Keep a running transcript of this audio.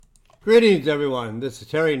Greetings, everyone. This is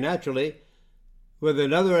Terry Naturally with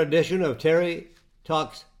another edition of Terry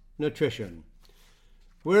Talks Nutrition.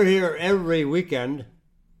 We're here every weekend,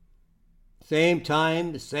 same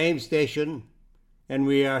time, same station, and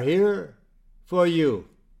we are here for you.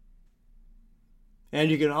 And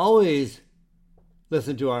you can always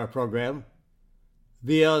listen to our program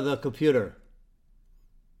via the computer.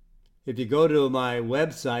 If you go to my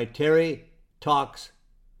website,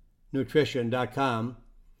 terrytalksnutrition.com,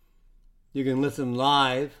 you can listen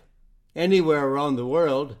live anywhere around the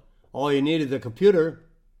world. All you need is a computer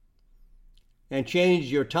and change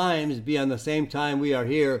your times, be on the same time we are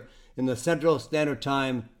here in the Central Standard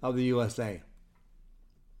Time of the USA.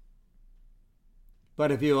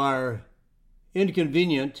 But if you are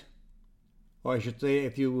inconvenient, or I should say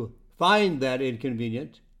if you find that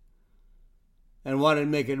inconvenient and want to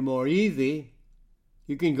make it more easy,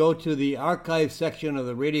 you can go to the archive section of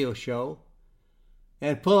the radio show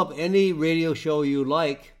and pull up any radio show you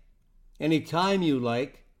like, any time you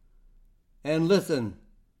like, and listen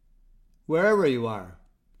wherever you are.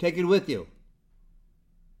 Take it with you.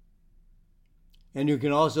 And you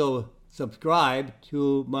can also subscribe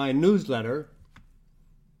to my newsletter.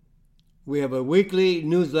 We have a weekly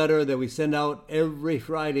newsletter that we send out every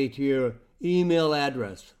Friday to your email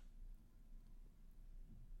address.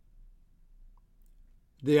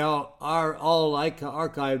 They are all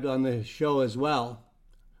archived on the show as well,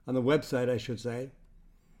 on the website, I should say.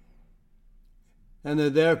 And they're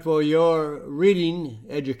there for your reading,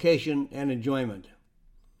 education, and enjoyment.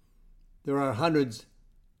 There are hundreds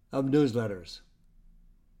of newsletters.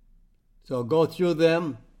 So go through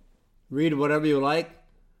them, read whatever you like,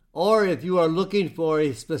 or if you are looking for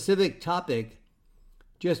a specific topic,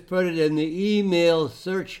 just put it in the email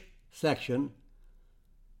search section,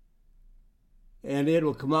 and it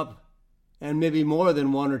will come up, and maybe more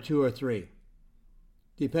than one or two or three,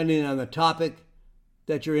 depending on the topic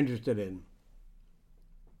that you're interested in.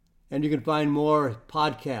 And you can find more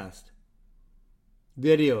podcasts,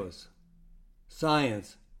 videos,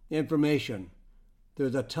 science, information.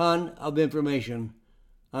 There's a ton of information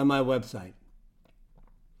on my website.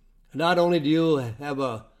 Not only do you have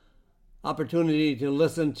an opportunity to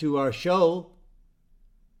listen to our show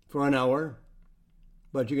for an hour,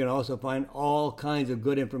 but you can also find all kinds of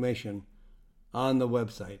good information on the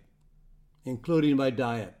website, including my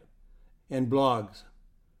diet and blogs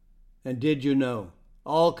and Did You Know?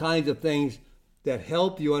 All kinds of things that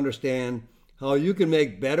help you understand how you can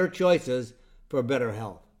make better choices for better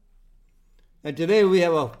health. And today we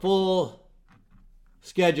have a full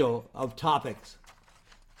schedule of topics.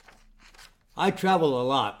 I travel a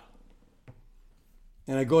lot,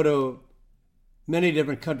 and I go to many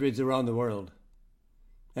different countries around the world.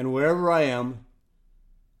 And wherever I am,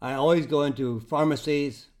 I always go into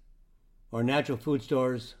pharmacies or natural food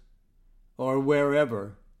stores or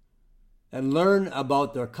wherever and learn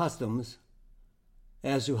about their customs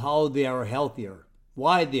as to how they are healthier,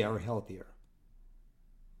 why they are healthier.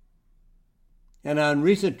 And on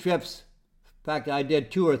recent trips, in fact, I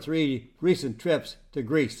did 2 or 3 recent trips to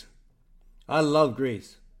Greece. I love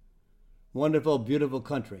Greece. Wonderful, beautiful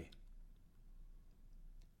country.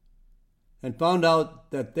 And found out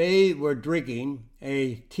that they were drinking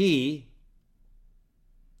a tea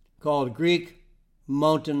called Greek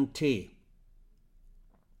mountain tea.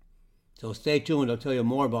 So stay tuned, I'll tell you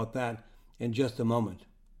more about that in just a moment.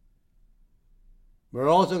 We're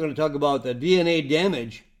also going to talk about the DNA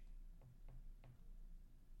damage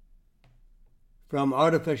from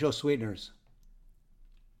artificial sweeteners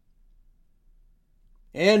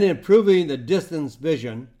and improving the distance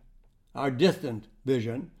vision, our distant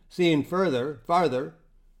vision, seeing farther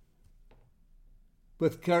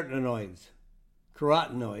with carotenoids,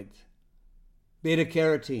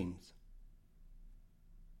 beta-carotenes.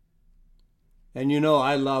 And you know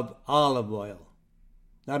I love olive oil.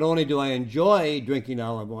 Not only do I enjoy drinking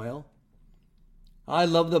olive oil, I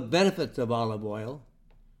love the benefits of olive oil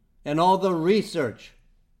and all the research.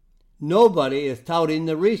 Nobody is touting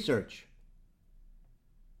the research,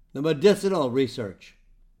 the medicinal research.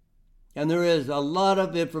 And there is a lot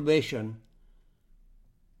of information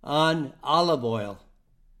on olive oil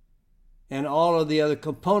and all of the other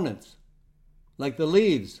components, like the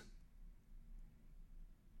leaves.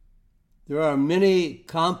 There are many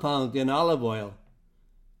compounds in olive oil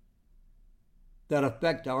that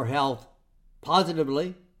affect our health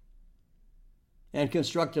positively and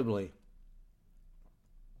constructively.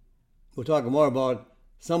 We'll talk more about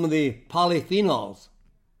some of the polyphenols,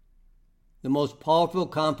 the most powerful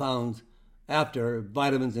compounds after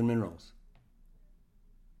vitamins and minerals.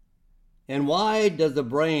 And why does the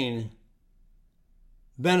brain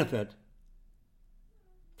benefit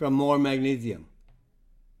from more magnesium.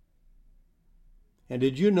 And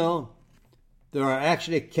did you know there are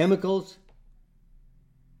actually chemicals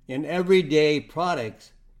in everyday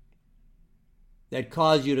products that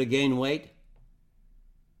cause you to gain weight?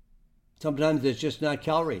 Sometimes it's just not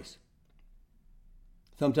calories.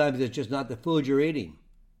 Sometimes it's just not the food you're eating.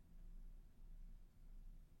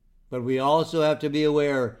 But we also have to be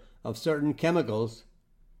aware of certain chemicals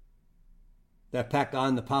that pack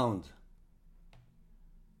on the pounds.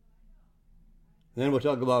 And then we'll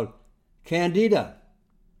talk about Candida.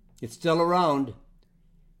 It's still around.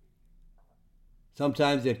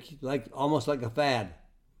 Sometimes it's almost like a fad.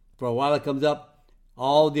 For a while it comes up,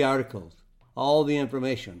 all the articles, all the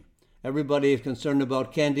information. Everybody is concerned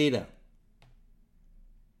about Candida.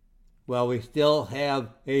 Well, we still have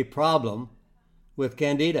a problem with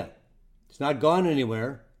Candida. It's not gone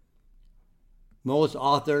anywhere. Most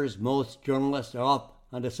authors, most journalists are off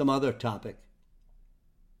onto some other topic.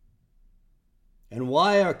 And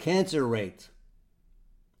why are cancer rates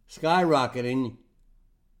skyrocketing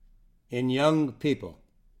in young people?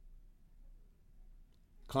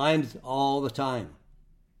 Climbs all the time.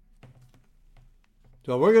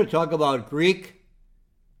 So we're going to talk about Greek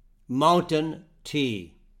mountain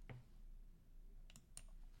tea.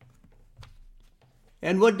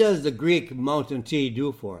 And what does the Greek mountain tea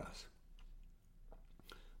do for us?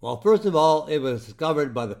 Well, first of all, it was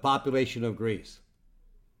discovered by the population of Greece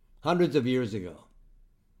hundreds of years ago.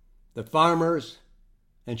 The farmers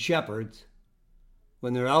and shepherds,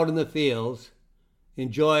 when they're out in the fields,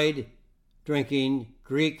 enjoyed drinking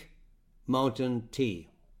Greek mountain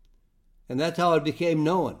tea. And that's how it became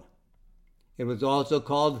known. It was also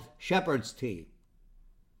called shepherd's tea.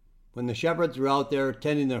 When the shepherds were out there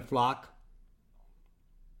tending their flock,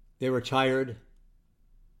 they were tired,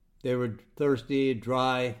 they were thirsty,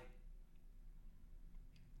 dry,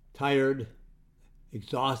 tired,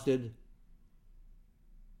 exhausted,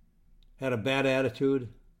 had a bad attitude.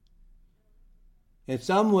 And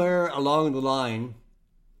somewhere along the line,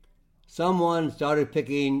 someone started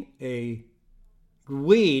picking a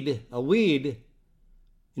weed.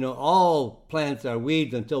 All plants are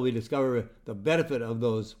weeds until we discover the benefit of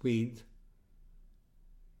those weeds.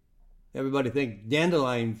 Everybody thinks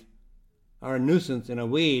dandelions are a nuisance and a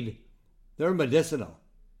weed. They're medicinal.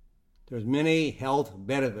 There's many health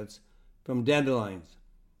benefits from dandelions.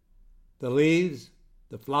 The leaves,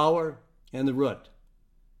 the flower, and the root.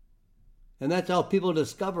 And that's how people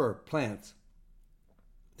discover plants.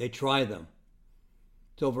 They try them.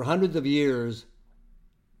 So for hundreds of years,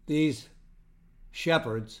 these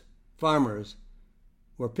shepherds, farmers,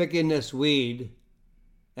 were picking this weed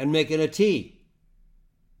and making a tea.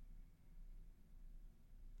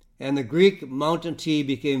 And the Greek mountain tea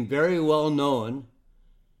became very well known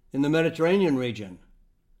in the Mediterranean region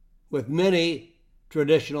with many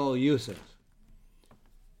traditional uses.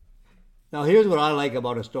 Now, here's what I like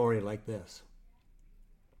about a story like this.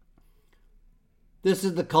 This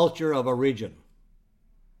is the culture of a region.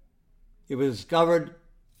 It was discovered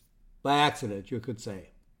by accident, you could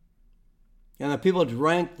say. And the people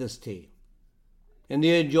drank this tea. And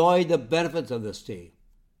they enjoyed the benefits of this tea.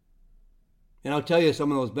 And I'll tell you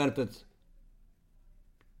some of those benefits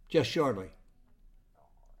just shortly.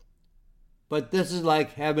 But this is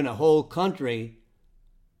like having a whole country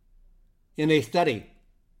in a study.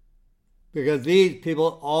 Because these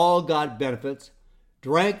people all got benefits,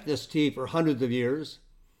 drank this tea for hundreds of years,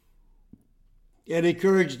 and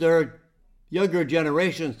encouraged their younger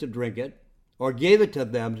generations to drink it, or gave it to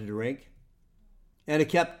them to drink, and it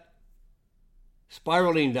kept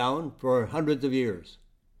spiraling down for hundreds of years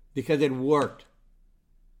because it worked,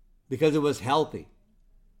 because it was healthy.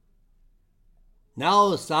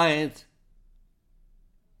 Now science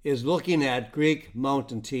is looking at Greek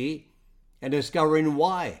mountain tea and discovering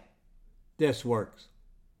why this works.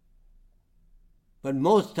 But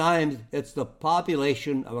most times it's the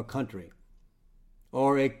population of a country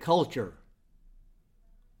or a culture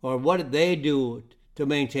or what they do to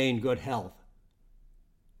maintain good health.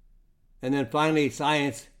 And then finally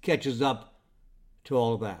science catches up to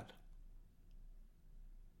all of that.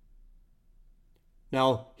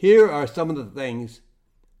 Now, here are some of the things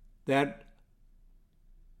that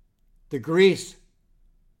the Greeks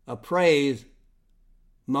appraise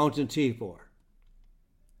mountain tea for.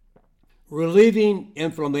 Relieving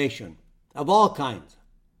inflammation of all kinds,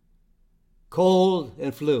 cold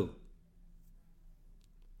and flu,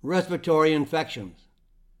 respiratory infections,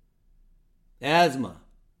 asthma,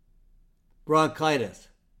 bronchitis,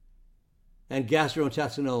 and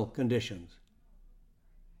gastrointestinal conditions.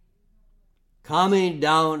 Calming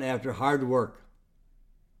down after hard work.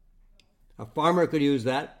 A farmer could use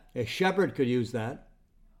that. A shepherd could use that.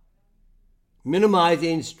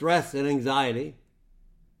 minimizing stress and anxiety,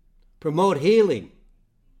 promote healing.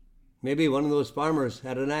 Maybe one of those farmers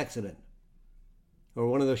had an accident, or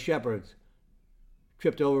one of those shepherds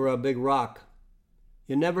tripped over a big rock.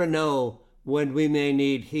 You never know when we may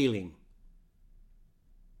need healing.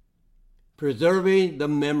 Preserving the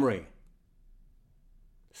memory,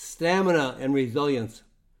 stamina and resilience.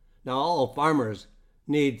 Now, all farmers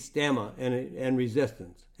need stamina and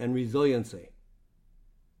resistance and resiliency.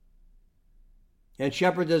 And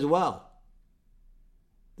shepherds as well.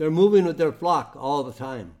 They're moving with their flock all the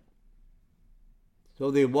time. So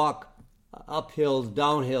they walk up hills,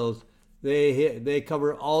 down hills. They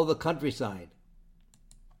cover all the countryside.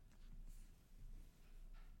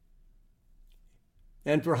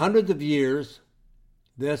 And for hundreds of years,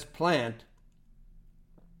 this plant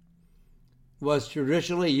was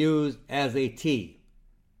traditionally used as a tea.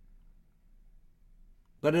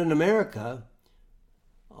 But in America,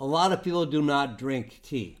 a lot of people do not drink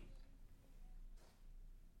tea.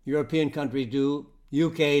 European countries do,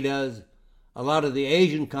 UK does, a lot of the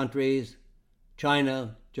Asian countries,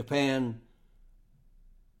 China, Japan,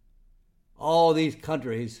 all these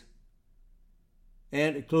countries,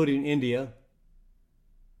 and including India,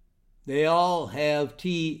 they all have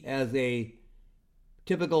tea as a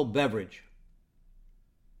typical beverage.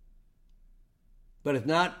 But it's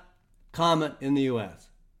not common in the U.S.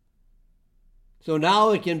 So now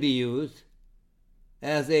it can be used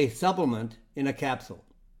as a supplement in a capsule.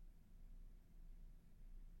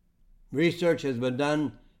 Research has been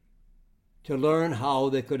done to learn how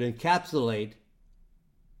they could encapsulate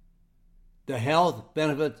the health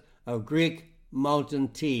benefits of Greek mountain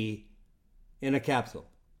tea in a capsule.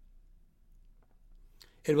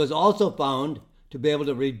 It was also found to be able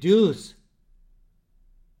to reduce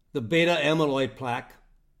the beta amyloid plaque,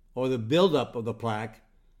 or the buildup of the plaque,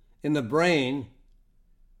 in the brain,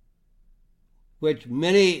 which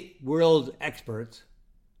many world experts,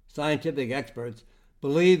 scientific experts,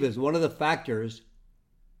 believe is one of the factors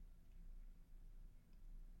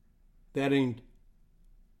that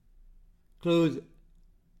includes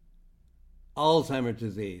Alzheimer's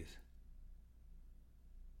disease,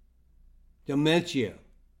 dementia,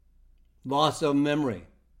 loss of memory,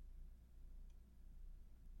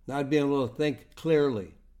 not being able to think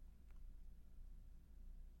clearly.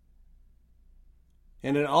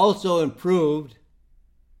 And it also improved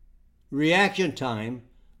reaction time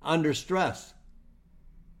under stress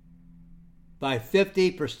by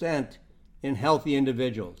 50% in healthy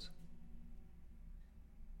individuals.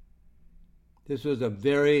 This was a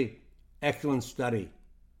very excellent study.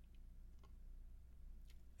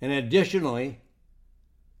 And additionally,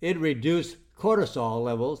 it reduced cortisol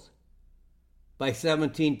levels by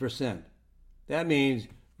 17%. That means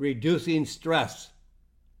reducing stress,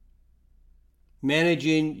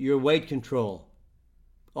 managing your weight control,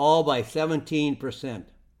 all by 17%.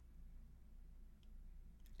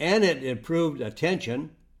 And it improved attention,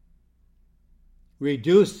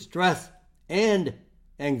 reduced stress and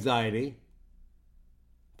anxiety,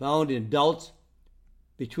 found in adults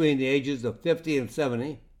between the ages of 50 and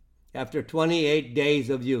 70 after 28 days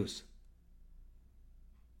of use.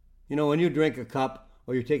 You know, when you drink a cup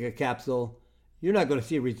or you take a capsule, you're not going to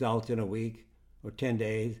see results in a week or 10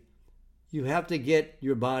 days. You have to get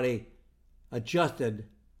your body adjusted,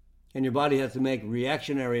 and your body has to make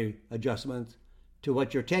reactionary adjustments to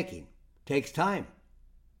what you're taking. It takes time.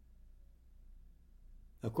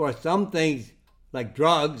 Of course, some things like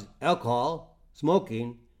drugs, alcohol,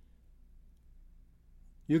 smoking,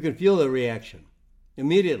 you can feel the reaction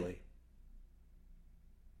immediately.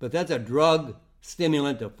 But that's a drug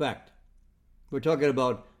stimulant effect. We're talking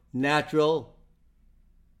about natural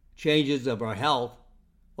changes of our health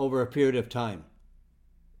over a period of time.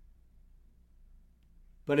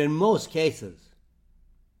 But in most cases,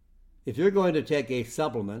 if you're going to take a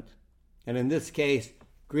supplement, and in this case,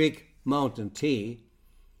 Greek mountain tea,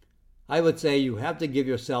 I would say you have to give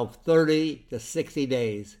yourself 30 to 60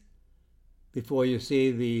 days before you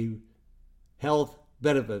see the health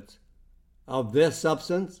benefits of this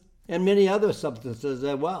substance and many other substances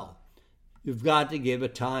as well. You've got to give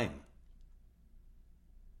it time.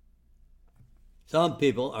 Some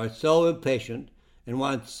people are so impatient and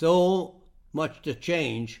want so much to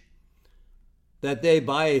change that they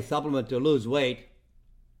buy a supplement to lose weight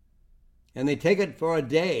and they take it for a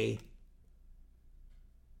day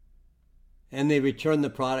and they return the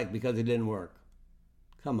product because it didn't work.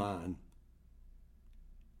 Come on.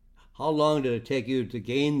 How long did it take you to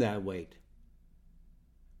gain that weight?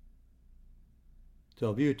 So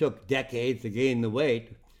if you took decades to gain the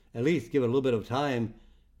weight, at least give it a little bit of time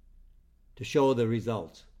to show the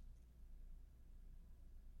results.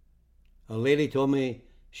 A lady told me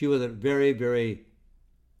she was a very,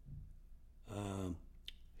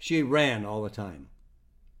 she ran all the time.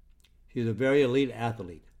 She was a very elite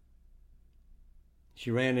athlete.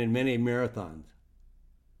 She ran in many marathons.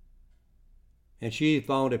 And she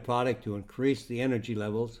found a product to increase the energy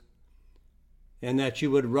levels and that she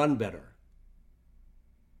would run better.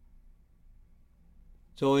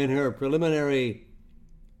 So in her preliminary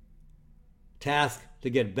task to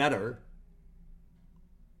get better,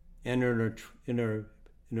 and in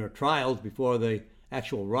her trials before the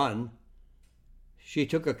actual run, she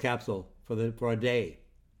took a capsule for a day,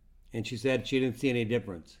 and she said she didn't see any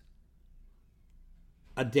difference.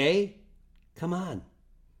 A day? Come on.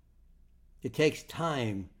 It takes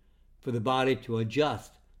time for the body to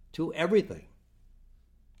adjust to everything.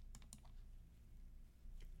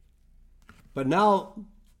 But now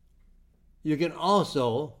you can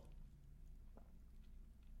also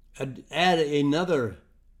add another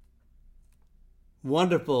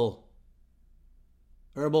wonderful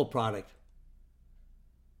herbal product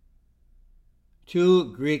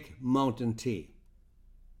to Greek mountain tea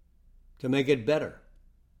to make it better.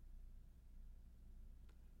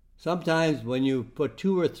 Sometimes when you put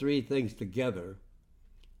 2 or 3 things together,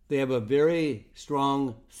 they have a very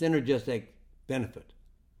strong synergistic benefit.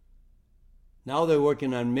 Now they're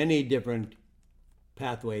working on many different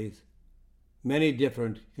pathways, many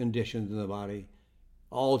different conditions in the body,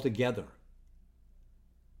 all together.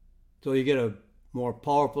 So you get a more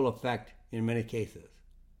powerful effect in many cases.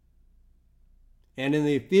 And in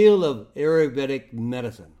the field of Ayurvedic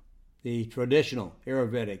medicine, the traditional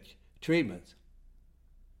Ayurvedic treatments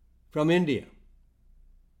from India,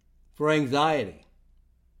 for anxiety,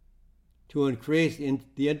 to increase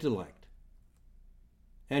the intellect,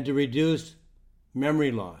 and to reduce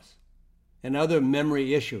memory loss and other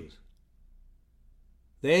memory issues,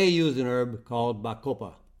 they use an herb called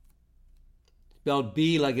Bacopa, spelled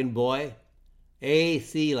B like in boy,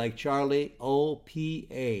 A-C like Charlie,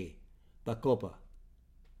 O-P-A, Bacopa.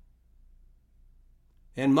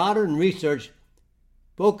 And modern research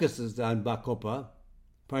focuses on Bacopa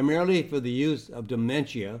primarily for the use of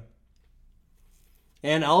dementia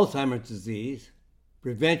and Alzheimer's disease,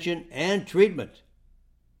 prevention and treatment.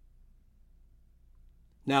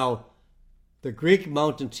 Now, the Greek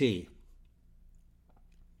mountain tea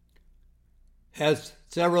has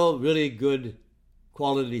several really good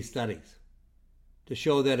quality studies to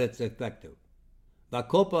show that it's effective.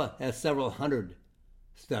 Bacopa has several hundred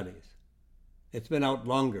studies. It's been out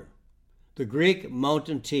longer. The Greek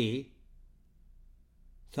mountain tea,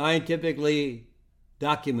 scientifically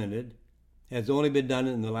documented, has only been done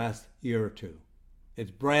in the last year or two.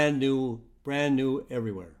 It's brand new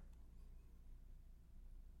everywhere.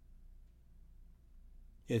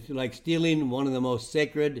 It's like stealing one of the most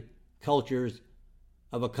sacred cultures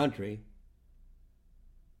of a country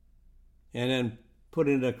and then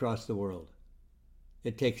putting it across the world.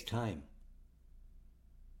 It takes time.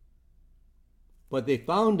 But they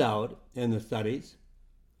found out in the studies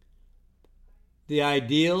the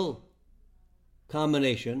ideal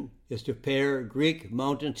combination is to pair Greek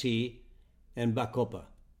mountain tea and Bacopa.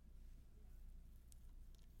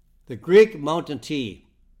 The Greek mountain tea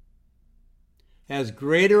has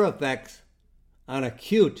greater effects on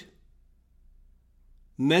acute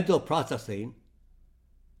mental processing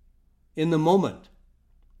in the moment,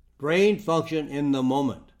 brain function in the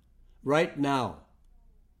moment, right now,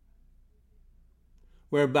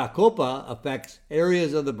 where Bacopa affects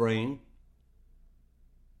areas of the brain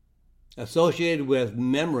associated with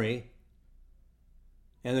memory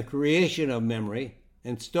and the creation of memory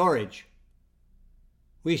and storage.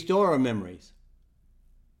 We store our memories,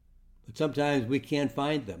 but sometimes we can't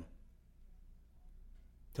find them.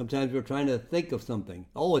 Sometimes we're trying to think of something.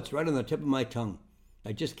 Oh, it's right on the tip of my tongue.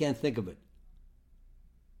 I just can't think of it.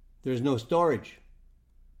 There's no storage.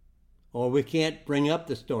 Or we can't bring up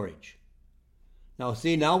the storage. Now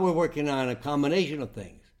we're working on a combination of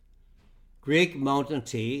things. Greek mountain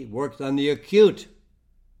tea works on the acute,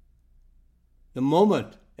 the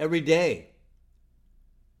moment, every day.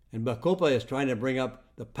 And Bacopa is trying to bring up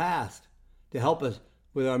the past to help us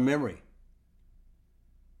with our memory,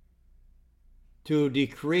 to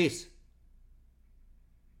decrease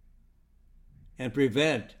and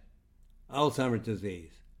prevent Alzheimer's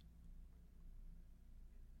disease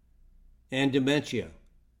and dementia.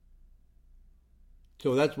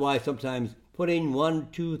 So that's why sometimes putting 1,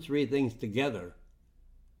 2, 3 things together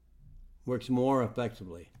works more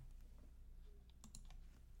effectively.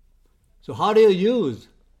 So how do you use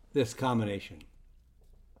this combination?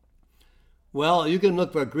 Well, you can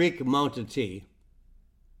look for Greek mountain tea,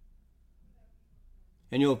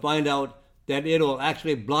 and you'll find out that it will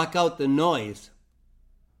actually block out the noise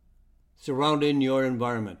surrounding your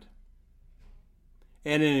environment.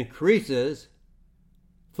 And it increases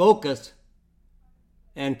focus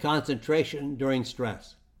and concentration during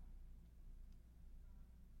stress.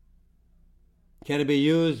 Can it be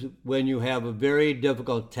used when you have a very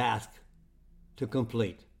difficult task to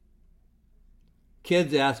complete?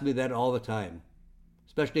 Kids ask me that all the time,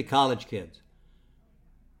 especially college kids.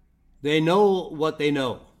 They know what they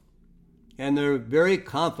know, and they're very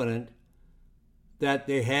confident that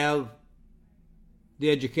they have the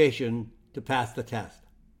education to pass the test.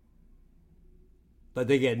 But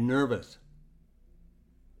they get nervous.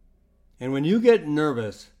 And when you get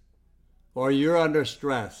nervous or you're under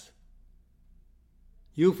stress,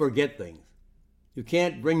 you forget things. You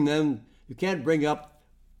can't bring up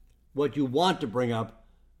what you want to bring up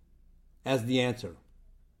as the answer.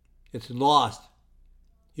 It's lost.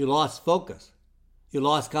 You lost focus. You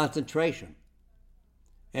lost concentration.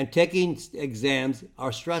 And taking exams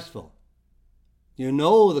are stressful. You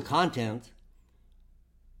know the content.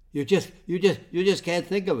 You just can't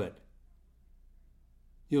think of it.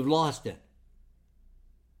 You've lost it.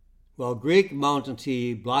 Well, Greek mountain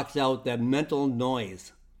tea blocks out that mental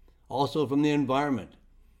noise, also from the environment,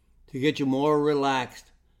 to get you more relaxed,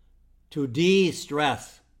 to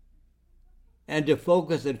de-stress, and to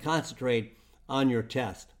focus and concentrate on your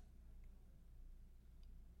test.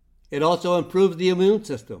 It also improves the immune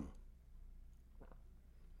system,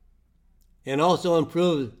 and also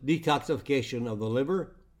improves detoxification of the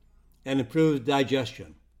liver and improves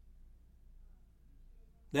digestion.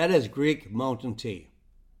 That is Greek mountain tea.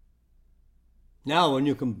 Now, when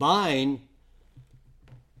you combine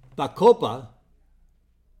bacopa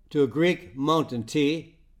to a Greek mountain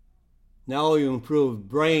tea, now you improve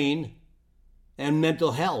brain and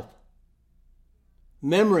mental health,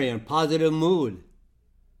 memory and positive mood.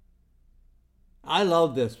 I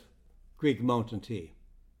love this Greek mountain tea.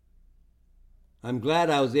 I'm glad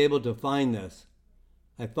I was able to find this.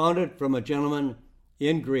 I found it from a gentleman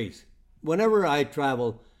in Greece. Whenever I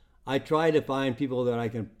travel, I try to find people that I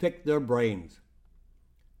can pick their brains.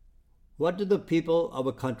 What do the people of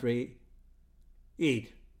a country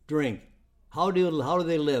eat, drink? How do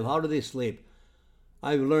they live? How do they sleep?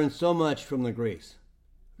 I've learned so much from the Greeks.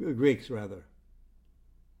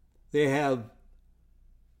 They have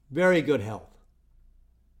very good health.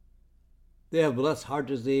 They have less heart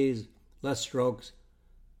disease, less strokes,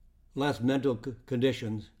 less mental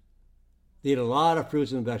conditions. They eat a lot of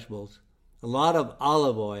fruits and vegetables, a lot of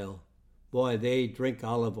olive oil. Boy, they drink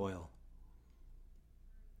olive oil.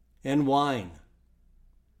 And wine.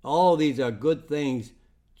 All these are good things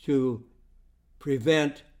to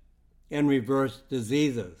prevent and reverse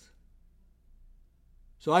diseases.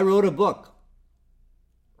 So I wrote a book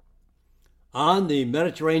on the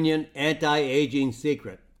Mediterranean anti-aging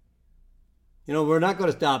secret. You know, we're not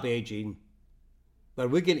going to stop aging,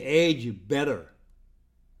 but we can age better.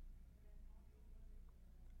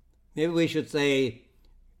 Maybe we should say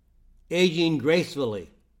aging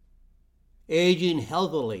gracefully, aging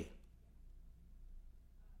healthily.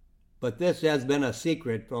 But this has been a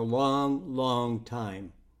secret for a long, long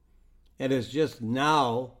time. It is just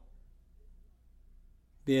now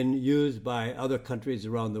being used by other countries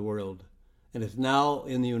around the world, and it's now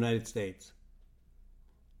in the United States.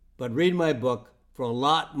 But read my book for a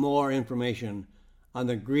lot more information on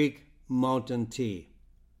the Greek mountain tea.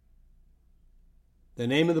 The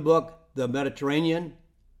name of the book, The Mediterranean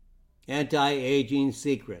Anti-Aging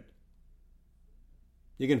Secret.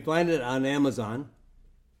 You can find it on Amazon,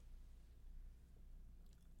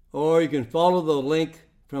 or you can follow the link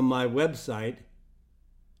from my website,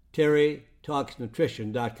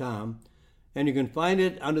 terrytalksnutrition.com, and you can find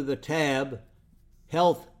it under the tab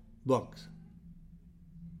Health Books.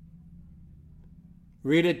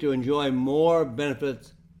 Read it to enjoy more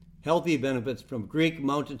benefits, healthy benefits from Greek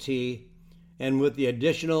mountain tea and with the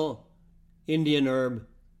additional Indian herb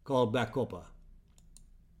called bacopa.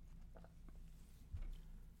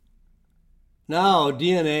 Now,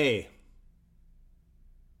 DNA.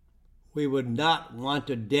 We would not want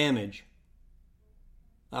to damage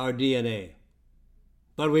our DNA,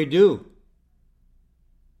 but we do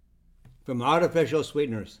from artificial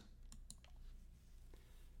sweeteners.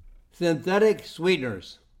 Synthetic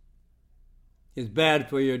sweeteners is bad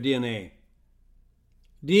for your DNA.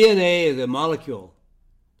 DNA is a molecule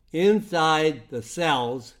inside the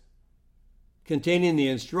cells containing the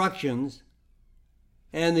instructions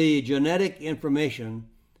and the genetic information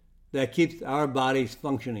that keeps our bodies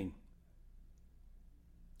functioning.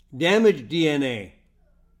 Damaged DNA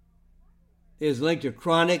is linked to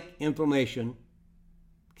chronic inflammation,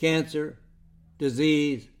 cancer,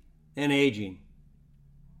 disease, and aging.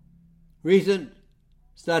 Recent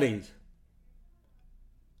studies.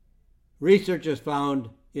 Researchers found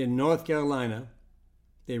in North Carolina,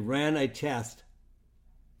 they ran a test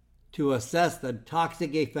to assess the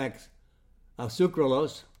toxic effects of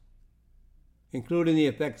sucralose, including the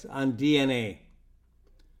effects on DNA.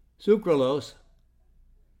 Sucralose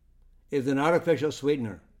is an artificial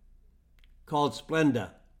sweetener called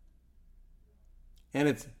Splenda, and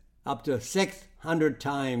it's up to 600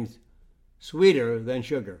 times sweeter than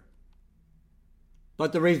sugar.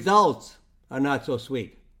 But the results are not so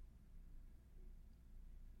sweet.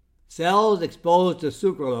 Cells exposed to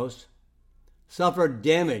sucralose suffered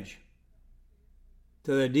damage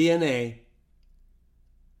to the DNA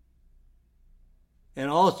and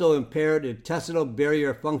also impaired intestinal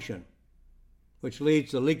barrier function, which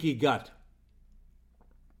leads to leaky gut,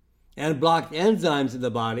 and blocked enzymes in the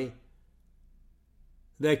body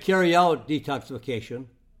that carry out detoxification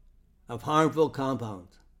of harmful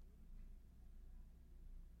compounds.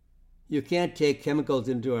 You can't take chemicals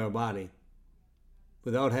into our body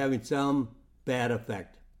without having some bad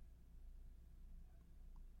effect.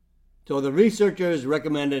 So the researchers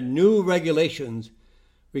recommended new regulations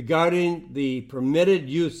regarding the permitted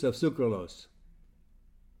use of sucralose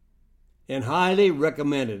and highly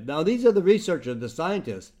recommended. Now, these are the researchers, the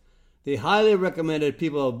scientists. They highly recommended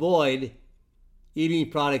people avoid eating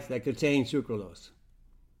products that contain sucralose.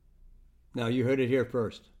 Now, you heard it here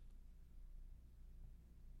first.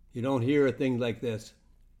 You don't hear things like this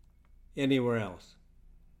anywhere else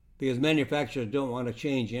because manufacturers don't want to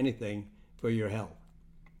change anything for your health.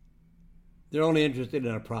 They're only interested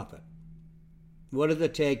in a profit. What does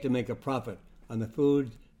it take to make a profit on the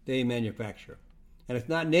foods they manufacture? And it's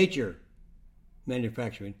not nature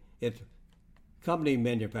manufacturing, it's company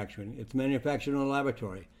manufacturing. It's manufactured in a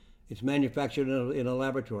laboratory. It's manufactured in a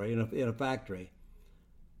laboratory, in a factory.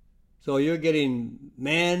 So you're getting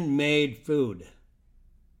man-made food.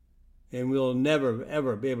 And we'll never,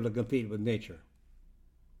 ever be able to compete with nature.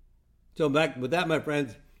 So back with that, my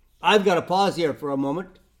friends, I've got to pause here for a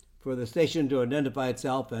moment for the station to identify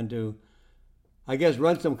itself and to, I guess,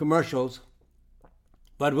 run some commercials.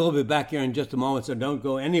 But we'll be back here in just a moment, so don't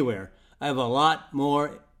go anywhere. I have a lot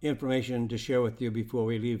more information to share with you before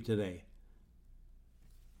we leave today.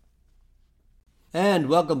 And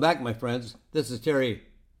welcome back, my friends. This is Terry,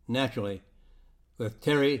 naturally, with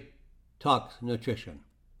Terry Talks Nutrition.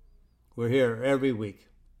 We're here every week.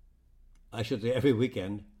 I should say every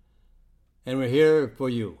weekend. And we're here for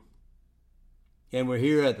you. And we're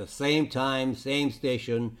here at the same time, same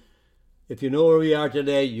station. If you know where we are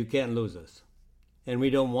today, you can't lose us. And we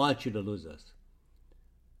don't want you to lose us.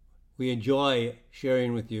 We enjoy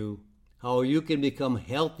sharing with you how you can become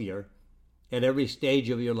healthier at every stage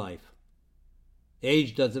of your life.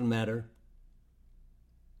 Age doesn't matter.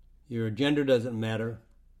 Your gender doesn't matter.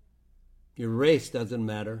 Your race doesn't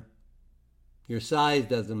matter. Your size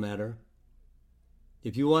doesn't matter.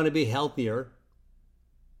 If you want to be healthier,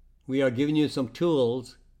 we are giving you some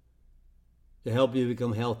tools to help you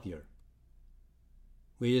become healthier.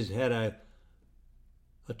 We just had a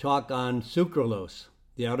talk on sucralose,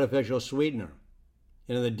 the artificial sweetener,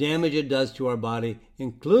 and the damage it does to our body,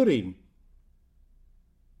 including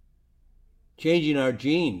changing our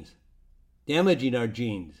genes, damaging our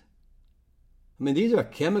genes. I mean, these are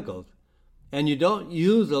chemicals, and you don't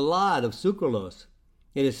use a lot of sucralose.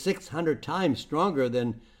 It is 600 times stronger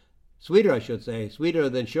than, sweeter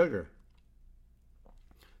than sugar.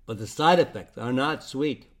 But the side effects are not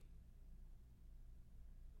sweet.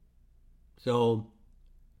 So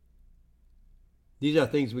these are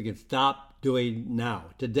things we can stop doing now,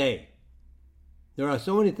 today. There are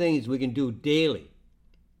so many things we can do daily.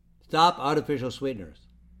 Stop artificial sweeteners.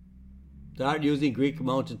 Start using Greek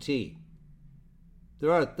Mountain Tea.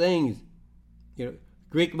 There are things,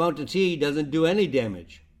 Greek Mountain Tea doesn't do any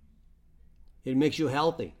damage. It makes you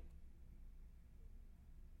healthy.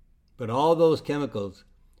 But all those chemicals,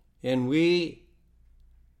 and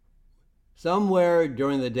somewhere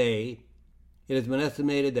during the day, it has been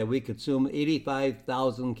estimated that we consume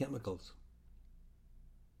 85,000 chemicals.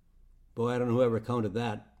 Boy, I don't know whoever counted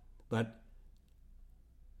that, but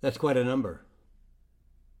that's quite a number.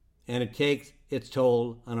 And it takes its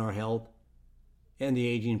toll on our health and the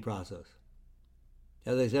aging process.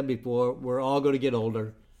 As I said before, we're all going to get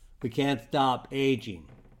older. We can't stop aging.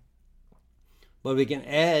 But we can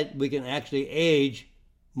actually age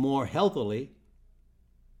more healthily.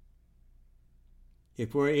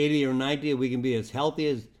 If we're 80 or 90, we can be as healthy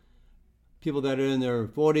as people that are in their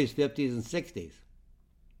 40s, 50s, and 60s,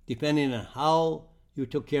 depending on how you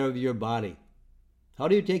took care of your body. How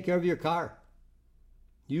do you take care of your car?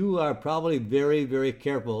 You are probably very, very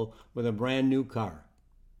careful with a brand new car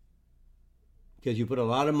because you put a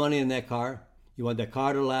lot of money in that car. You want that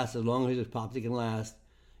car to last as long as it possibly can last.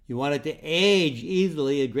 You want it to age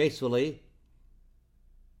easily and gracefully.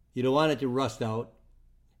 You don't want it to rust out.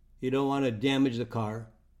 You don't want to damage the car.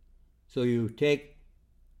 So you take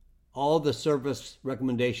all the service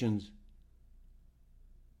recommendations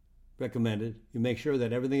recommended. You make sure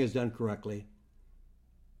that everything is done correctly.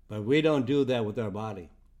 But we don't do that with our body.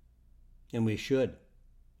 And we should.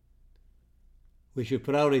 We should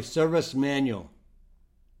put out a service manual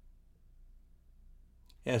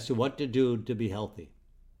as to what to do to be healthy.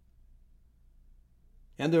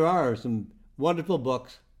 And there are some wonderful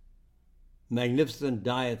books, magnificent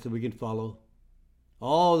diets that we can follow,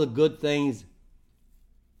 all the good things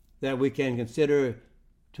that we can consider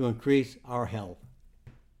to increase our health.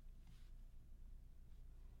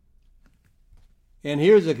 And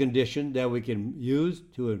here's a condition that we can use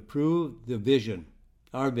to improve the vision,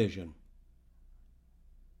 our vision,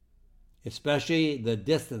 especially the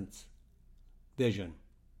distance vision.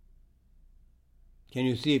 Can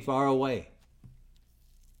you see far away?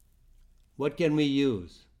 What can we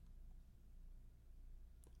use?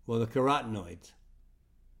 Well, the carotenoids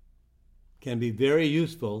can be very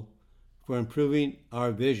useful for improving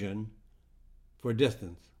our vision for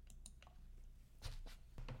distance.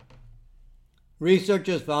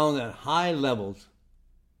 Researchers found that high levels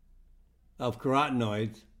of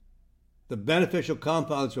carotenoids, the beneficial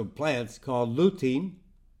compounds from plants called lutein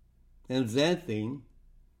and xanthine,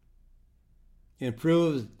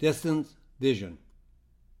 improves distance vision,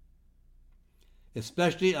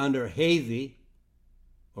 especially under hazy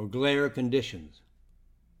or glare conditions.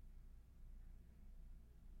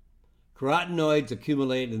 Carotenoids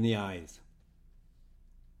accumulate in the eyes,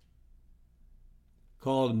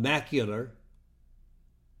 called macular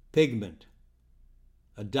pigment,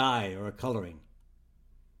 a dye or a coloring,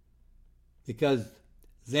 because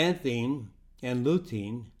xanthine and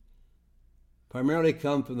lutein primarily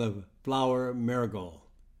come from the flower marigold.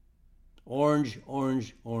 Orange,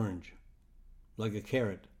 orange, orange, like a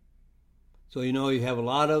carrot. So you have a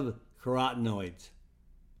lot of carotenoids,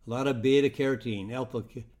 a lot of beta-carotene,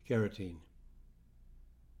 alpha-carotene.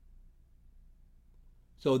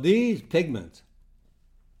 So these pigments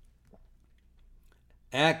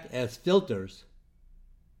act as filters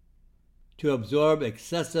to absorb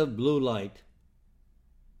excessive blue light,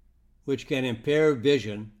 which can impair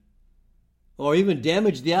vision or even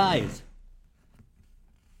damage the eyes.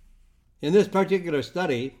 In this particular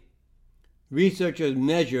study, researchers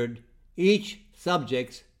measured each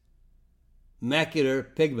subject's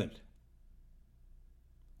macular pigment.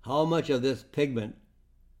 How much of this pigment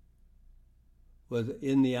was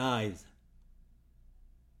in the eyes?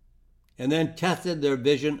 And then tested their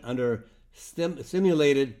vision under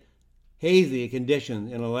simulated hazy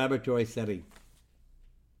conditions in a laboratory setting.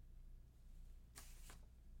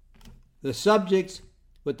 The subjects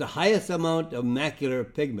with the highest amount of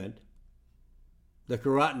macular pigment, the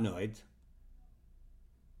carotenoids,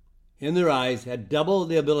 in their eyes had double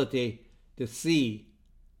the ability to see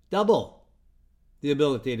at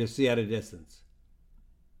a distance.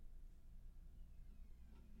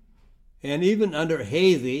 And even under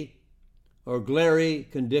hazy or glary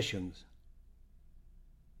conditions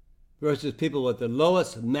versus people with the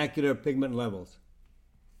lowest macular pigment levels.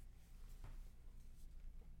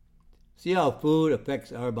 See how food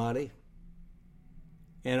affects our body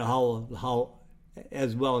and how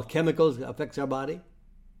as well as chemicals affects our body?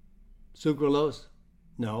 Sucralose?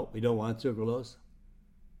 No, we don't want sucralose.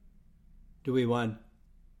 Do we want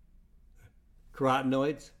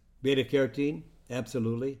carotenoids? Beta-carotene?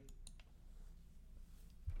 Absolutely.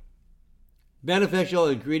 Beneficial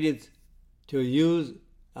ingredients to use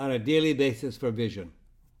on a daily basis for vision.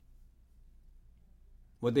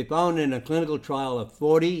 What they found in a clinical trial of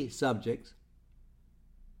 40 subjects,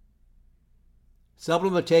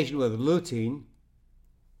 supplementation with lutein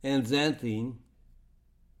and xanthine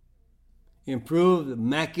improved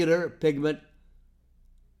macular pigment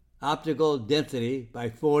optical density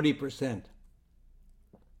by 40%.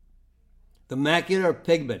 The macular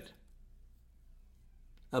pigment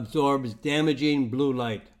absorbs damaging blue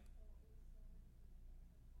light.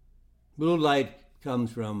 Blue light comes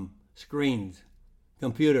from screens,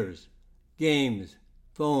 computers, games,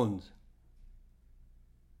 phones.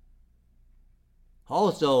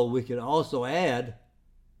 Also, we can also add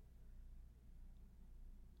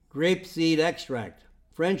grapeseed extract,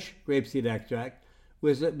 French grapeseed extract,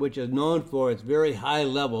 which is known for its very high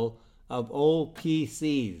level of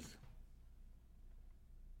OPCs.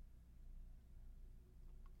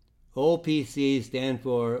 OPCs stand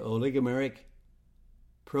for oligomeric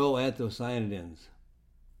proanthocyanidins,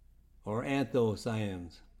 or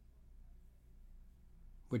anthocyanins,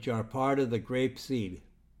 which are part of the grape seed,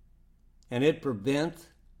 and it prevents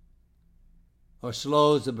or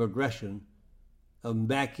slows the progression of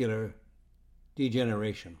macular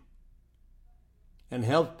degeneration and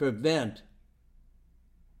helps prevent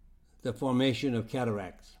the formation of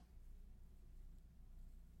cataracts.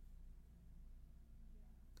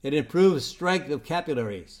 It improves strength of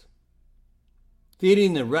capillaries,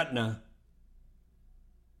 feeding the retina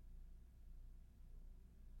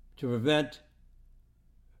to prevent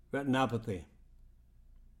retinopathy.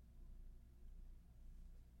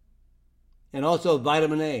 And also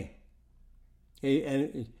vitamin A.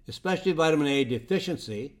 And especially vitamin A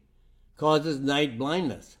deficiency causes night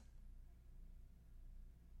blindness.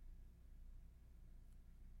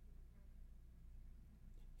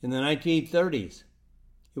 In the 1930s,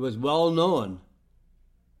 it was well known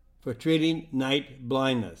for treating night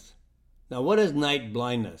blindness. Now, what is night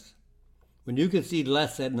blindness? When you can see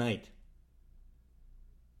less at night.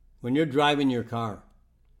 When you're driving your car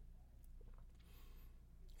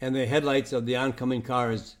and the headlights of the oncoming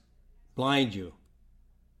cars blind you,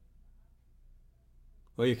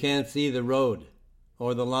 or you can't see the road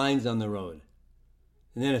or the lines on the road,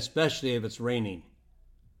 and then especially if it's raining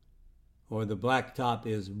or the blacktop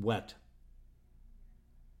is wet.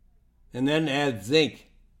 And then add zinc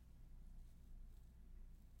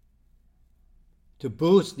to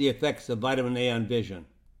boost the effects of vitamin A on vision.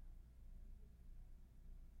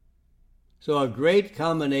 So a great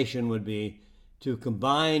combination would be to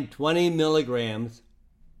combine 20 milligrams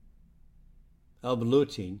of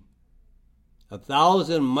lutein,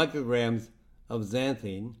 1,000 micrograms of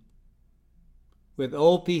xanthine, with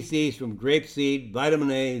OPCs from grapeseed, vitamin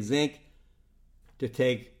A, zinc, to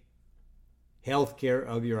take health care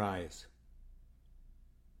of your eyes.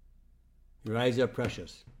 Your eyes are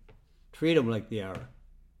precious. Treat them like they are.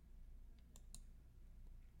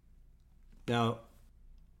 Now,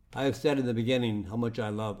 I have said in the beginning how much I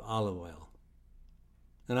love olive oil.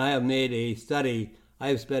 And I have made a study.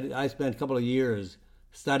 I spent a couple of years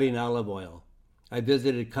studying olive oil. I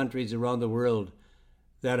visited countries around the world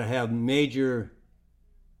that have major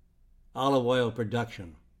olive oil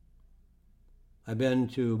production. I've been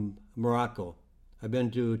to Morocco. I've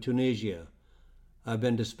been to Tunisia. I've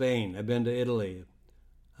been to Spain. I've been to Italy.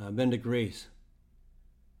 I've been to Greece.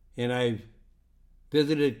 And I've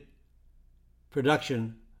visited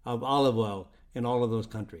production of olive oil in all of those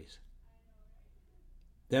countries.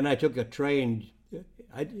 Then I took a train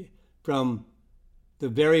from the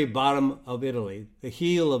very bottom of Italy, the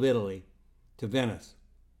heel of Italy, to Venice.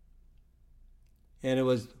 And it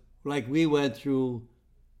was like we went through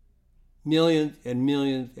millions and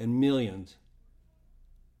millions and millions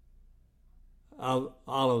of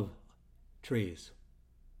olive trees.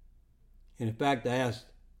 And in fact, I asked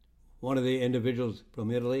one of the individuals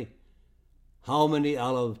from Italy, how many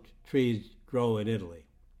olive trees grow in Italy?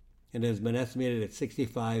 And it has been estimated at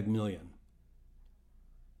 65 million.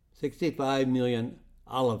 65 million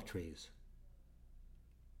olive trees.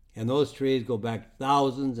 And those trees go back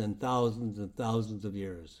thousands and thousands and thousands of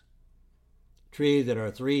years. Trees that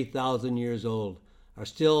are 3,000 years old are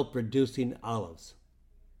still producing olives.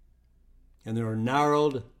 And they're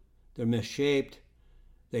gnarled, they're misshaped,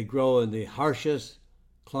 they grow in the harshest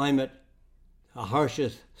climate, the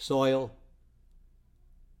harshest soil,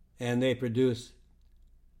 and they produce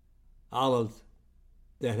olives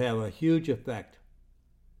that have a huge effect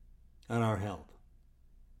on our health.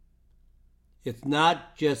 It's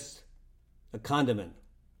not just a condiment.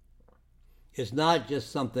 It's not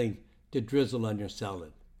just something to drizzle on your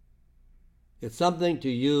salad. It's something to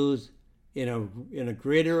use in a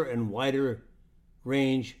greater and wider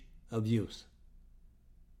range of use.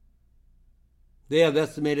 They have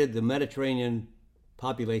estimated the Mediterranean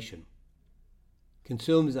population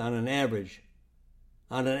consumes on an average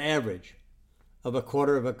of a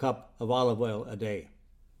quarter of a cup of olive oil a day.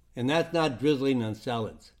 And that's not drizzling on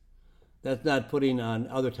salads. That's not putting on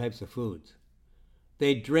other types of foods.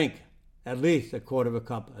 They drink at least a quarter of a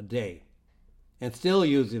cup a day and still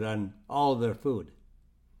use it on all their food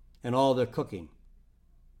and all their cooking.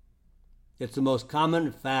 It's the most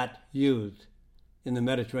common fat used in the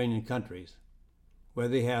Mediterranean countries, where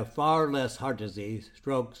they have far less heart disease,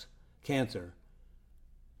 strokes, cancer,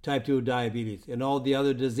 type 2 diabetes, and all the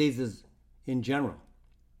other diseases in general.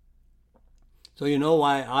 So you know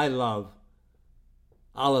why I love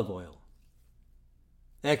olive oil,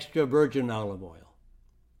 extra virgin olive oil,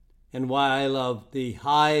 and why I love the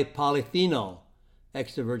high polyphenol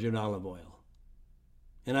extra virgin olive oil.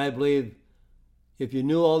 And I believe if you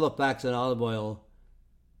knew all the facts on olive oil,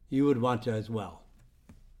 you would want to as well.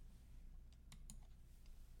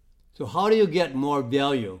 So how do you get more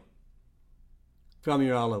value from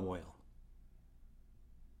your olive oil?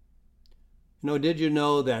 Did you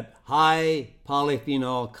know that high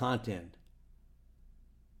polyphenol content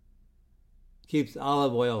keeps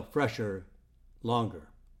olive oil fresher longer?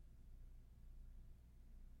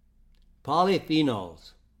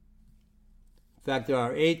 Polyphenols. In fact, there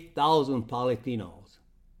are 8,000 polyphenols.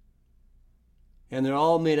 And they're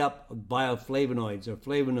all made up of bioflavonoids or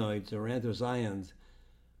flavonoids or anthocyanins.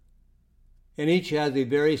 And each has a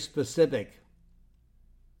very specific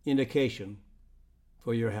indication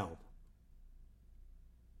for your health.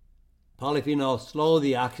 Polyphenols slow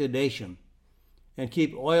the oxidation and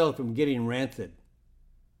keep oil from getting rancid.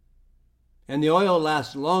 And the oil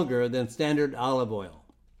lasts longer than standard olive oil.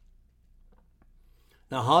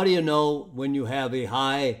 Now, how do you know when you have a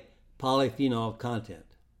high polyphenol content?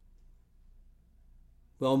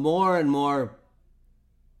 Well, more and more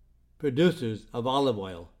producers of olive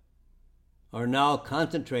oil are now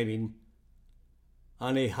concentrating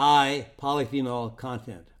on a high polyphenol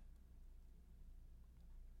content.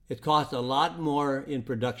 It costs a lot more in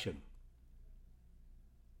production.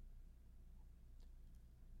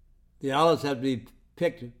 The olives have to be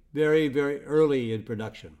picked very, very early in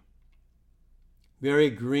production. Very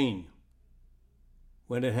green,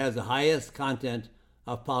 when it has the highest content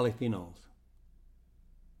of polyphenols.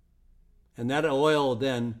 And that oil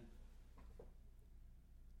then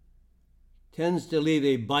tends to leave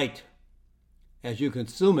a bite as you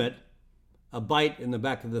consume it, a bite in the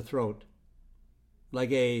back of the throat,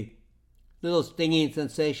 like a little stinging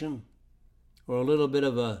sensation or a little bit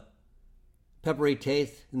of a peppery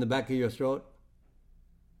taste in the back of your throat.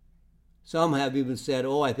 Some have even said,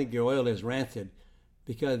 "Oh, I think your oil is rancid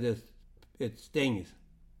because it stings."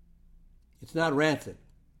 It's not rancid.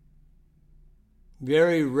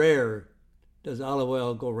 Very rare does olive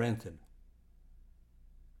oil go rancid.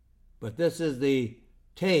 But this is the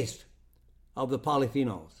taste of the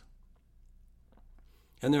polyphenols.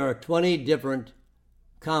 And there are 20 different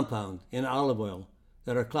compounds in olive oil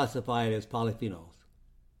that are classified as polyphenols.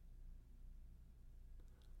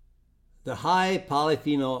 The high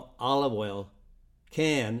polyphenol olive oil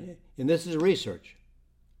can, and this is research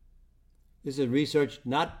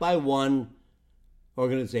not by one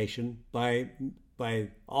organization, by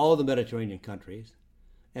all the Mediterranean countries.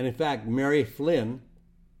 And in fact,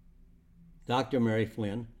 Dr. Mary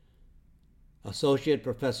Flynn, associate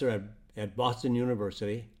professor at Boston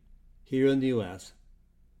University here in the U.S.,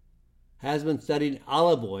 has been studying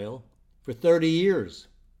olive oil for 30 years.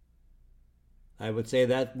 I would say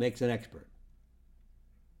that makes an expert.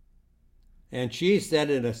 And she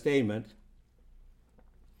said in a statement,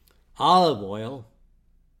 olive oil,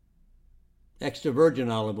 extra virgin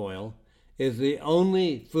olive oil, is the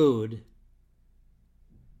only food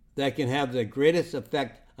that can have the greatest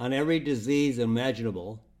effect on every disease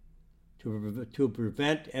imaginable to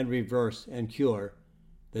prevent and reverse and cure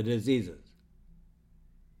the diseases.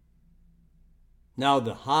 Now,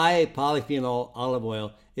 the high polyphenol olive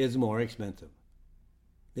oil is more expensive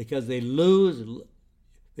because they lose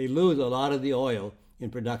a lot of the oil in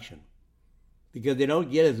production because they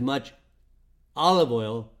don't get as much olive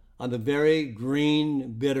oil on the very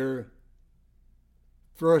green, bitter,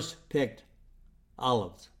 first picked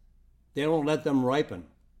olives. They don't let them ripen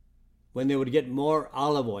when they would get more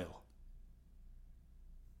olive oil.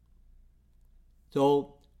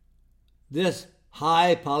 So this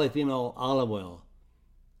high polyphenol olive oil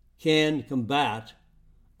can combat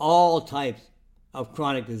all types of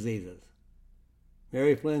chronic diseases.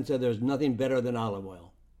 Mary Flynn said there's nothing better than olive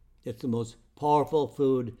oil. It's the most powerful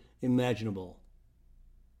food imaginable.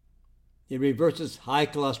 It reverses high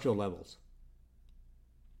cholesterol levels,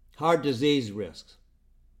 heart disease risks,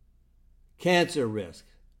 cancer risk,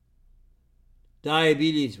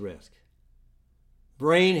 diabetes risk,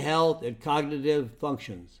 brain health and cognitive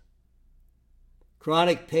functions,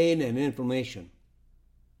 chronic pain and inflammation,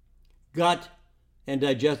 gut and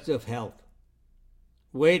digestive health,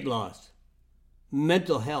 weight loss,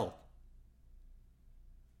 mental health.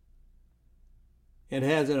 It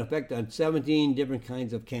has an effect on 17 different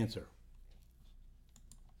kinds of cancer.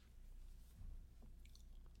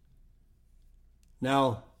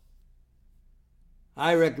 Now,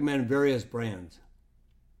 I recommend various brands.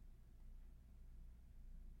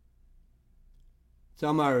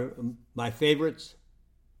 Some are my favorites,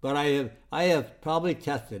 but I have probably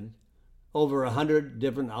tested over 100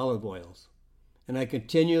 different olive oils, and I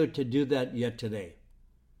continue to do that yet today.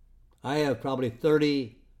 I have probably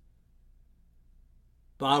 30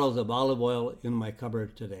 bottles of olive oil in my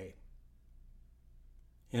cupboard today,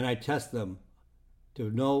 and I test them to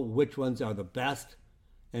know which ones are the best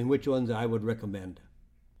and which ones I would recommend.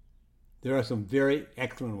 There are some very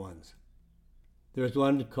excellent ones. There's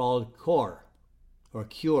one called Core or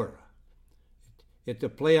Cure. It's a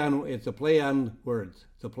play on words.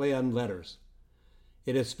 It's a play on letters.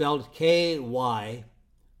 It is spelled Kyord,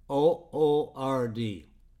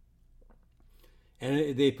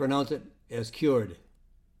 and they pronounce it as cured.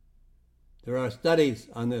 There are studies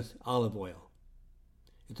on this olive oil.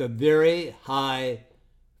 It's a very high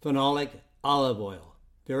phenolic olive oil,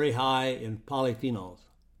 very high in polyphenols.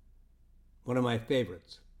 One of my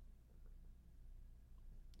favorites.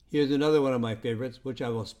 Here's another one of my favorites, which I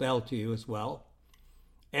will spell to you as well.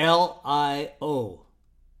 LIOKAREAS.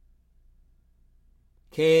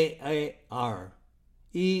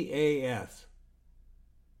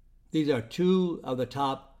 These are two of the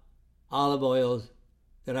top olive oils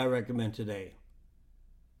that I recommend today.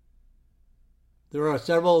 There are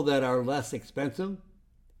several that are less expensive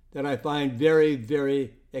that I find very,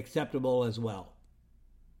 very acceptable as well.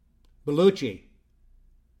 Bellucci,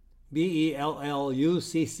 Bellucci,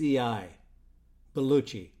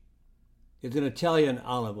 Bellucci, is an Italian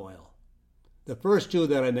olive oil. The first two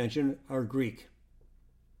that I mentioned are Greek.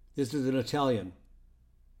 This is an Italian,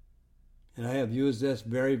 and I have used this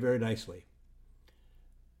very, very nicely.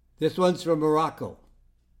 This one's from Morocco.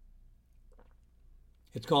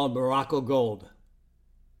 It's called Morocco Gold.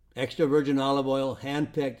 Extra virgin olive oil,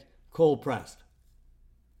 hand-picked, cold-pressed.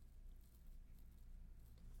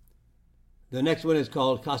 The next one is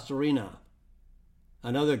called Costarina,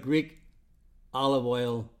 another Greek olive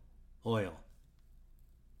oil.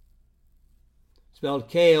 Spelled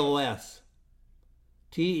Kosterina.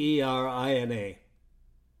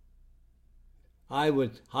 I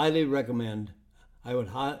would highly recommend,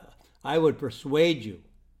 I would persuade you.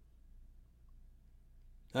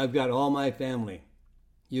 I've got all my family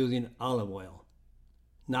using olive oil.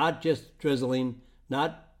 Not just drizzling,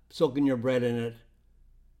 not soaking your bread in it,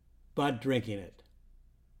 but drinking it.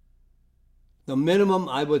 The minimum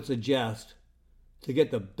I would suggest to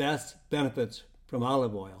get the best benefits from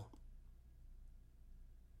olive oil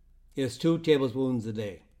is 2 tablespoons a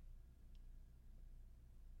day.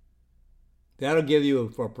 That'll give you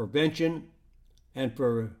for prevention and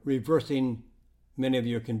for reversing many of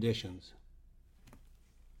your conditions.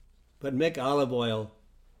 But make olive oil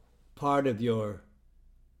part of your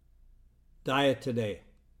diet today.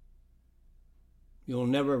 You'll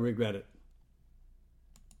never regret it.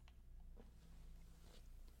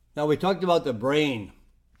 Now, we talked about the brain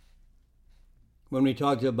when we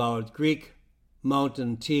talked about Greek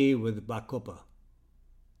mountain tea with bacopa.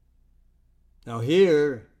 Now,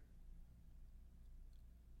 here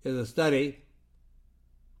is a study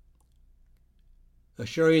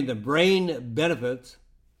assuring the brain benefits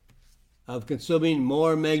of consuming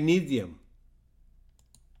more magnesium.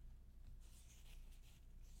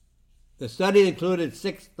 The study included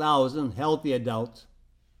 6,000 healthy adults,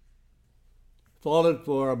 followed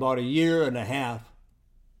for about a year and a half.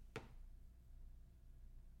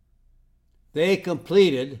 They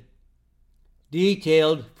completed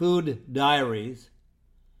detailed food diaries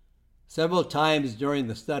several times during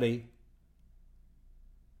the study,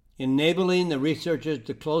 enabling the researchers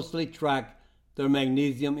to closely track their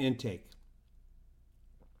magnesium intake.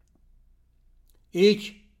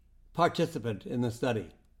 Each participant in the study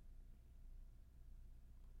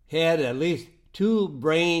had at least 2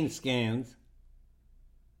 brain scans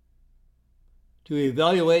to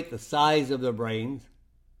evaluate the size of their brains,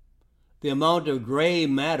 the amount of gray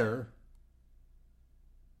matter.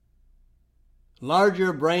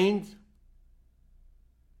 Larger brains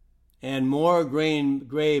and more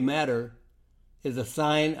gray matter is a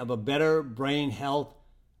sign of a better brain health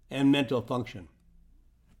and mental function.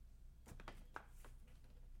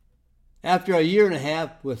 After a year and a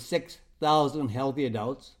half with 6,000 healthy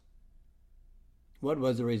adults, what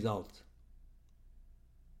was the result?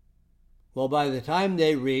 Well, by the time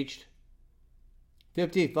they reached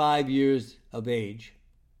 55 years of age,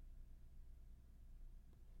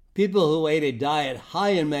 people who ate a diet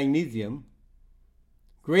high in magnesium,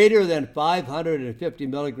 greater than 550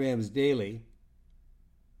 milligrams daily,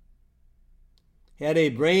 had a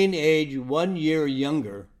brain age 1 year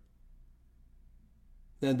younger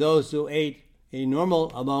than those who ate a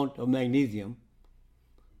normal amount of magnesium,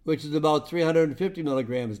 which is about 350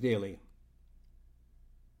 milligrams daily.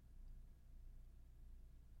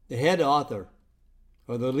 The head author,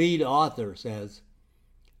 or the lead author, says,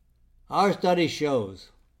 "Our study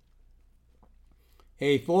shows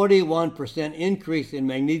a 41% increase in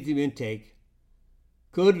magnesium intake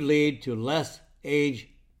could lead to less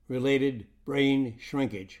age-related brain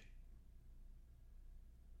shrinkage,"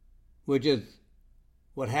 which is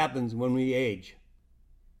what happens when we age.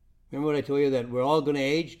 Remember what I told you, that we're all going to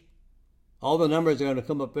age? All the numbers are going to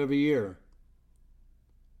come up every year.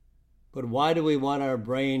 But why do we want our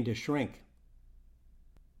brain to shrink?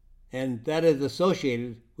 And that is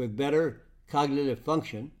associated with better cognitive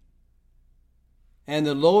function and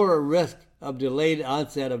the lower risk of delayed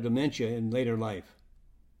onset of dementia in later life.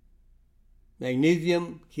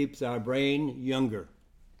 Magnesium keeps our brain younger.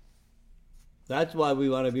 That's why we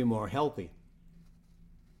want to be more healthy,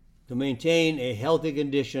 to maintain a healthy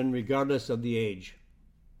condition regardless of the age.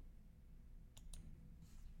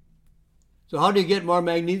 So how do you get more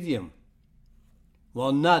magnesium?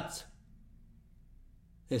 Well, nuts,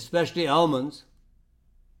 especially almonds,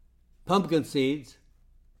 pumpkin seeds,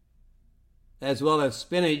 as well as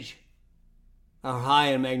spinach, are high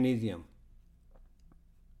in magnesium.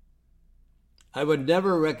 I would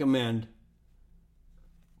never recommend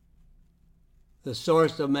the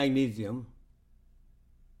source of magnesium,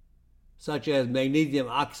 such as magnesium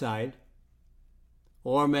oxide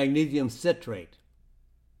or magnesium citrate.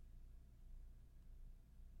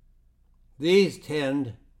 These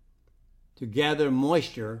tend to gather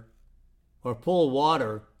moisture or pull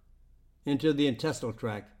water into the intestinal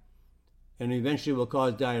tract and eventually will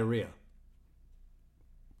cause diarrhea.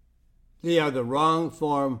 They are the wrong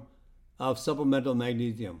form of supplemental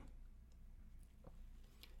magnesium,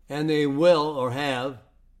 and they will or have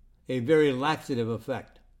a very laxative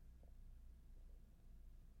effect.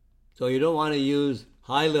 So you don't want to use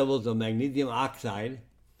high levels of magnesium oxide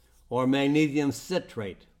or magnesium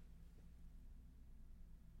citrate.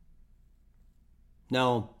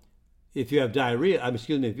 Now, if you have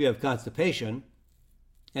if you have constipation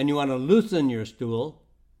and you want to loosen your stool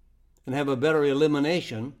and have a better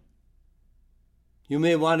elimination, you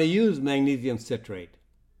may want to use magnesium citrate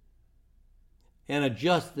and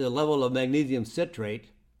adjust the level of magnesium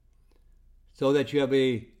citrate so that you have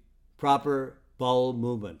a proper bowel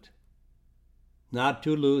movement. Not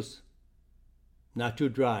too loose, not too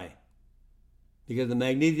dry, because the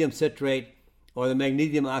magnesium citrate or the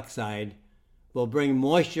magnesium oxide will bring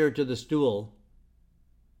moisture to the stool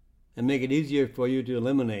and make it easier for you to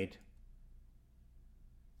eliminate.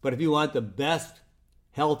 But if you want the best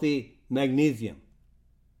healthy magnesium,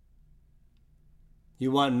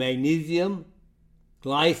 you want magnesium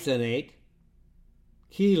glycinate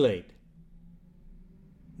chelate.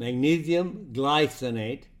 Magnesium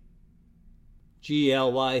glycinate,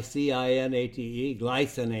 Glycinate,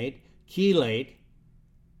 glycinate, chelate,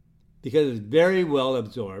 because it's very well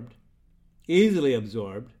absorbed, easily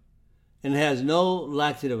absorbed, and has no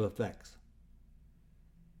laxative effects.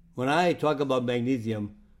 When I talk about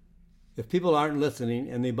magnesium, if people aren't listening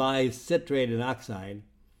and they buy citrate and oxide,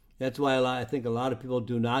 that's why I think a lot of people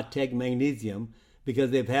do not take magnesium,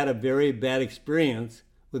 because they've had a very bad experience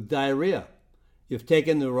with diarrhea. You've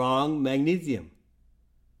taken the wrong magnesium.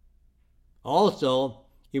 Also,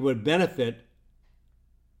 it would benefit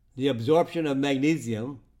the absorption of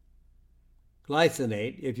magnesium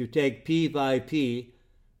glycinate if you take P5P,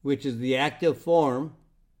 which is the active form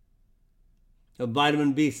of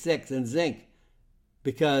vitamin B6 and zinc,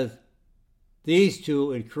 because these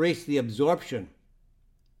two increase the absorption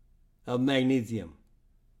of magnesium.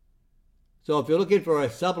 So if you're looking for a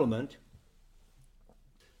supplement,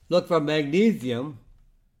 look for magnesium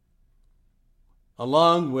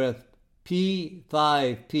along with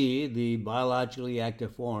P5P, the biologically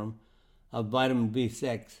active form of vitamin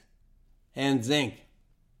B6, and zinc.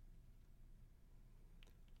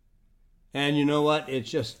 And you know what? It's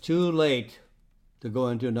just too late to go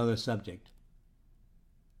into another subject.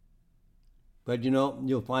 But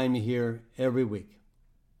you'll find me here every week.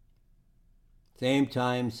 Same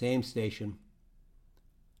time, same station.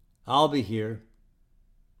 I'll be here,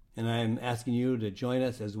 and I'm asking you to join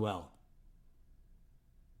us as well.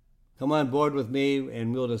 Come on board with me,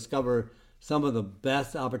 and we'll discover some of the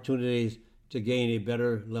best opportunities to gain a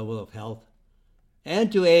better level of health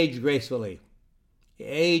and to age gracefully,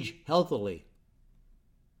 age healthily,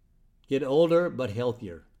 get older but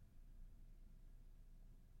healthier.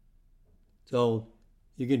 So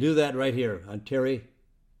you can do that right here on Terry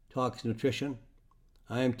Talks Nutrition.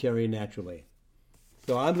 I am Terry Naturally.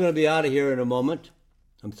 So I'm going to be out of here in a moment.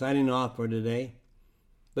 I'm signing off for today.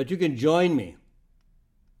 But you can join me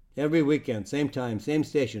every weekend, same time, same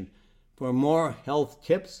station, for more health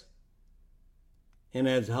tips and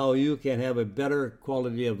as how you can have a better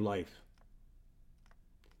quality of life.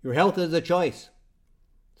 Your health is a choice,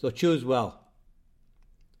 so choose well.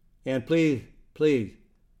 And please, please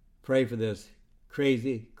pray for this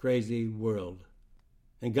crazy, crazy world.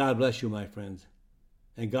 And God bless you, my friends.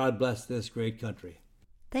 And God bless this great country.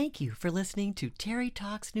 Thank you for listening to Terry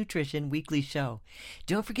Talks Nutrition Weekly Show.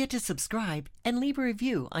 Don't forget to subscribe and leave a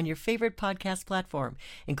review on your favorite podcast platform,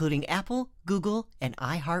 including Apple, Google, and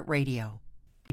iHeartRadio.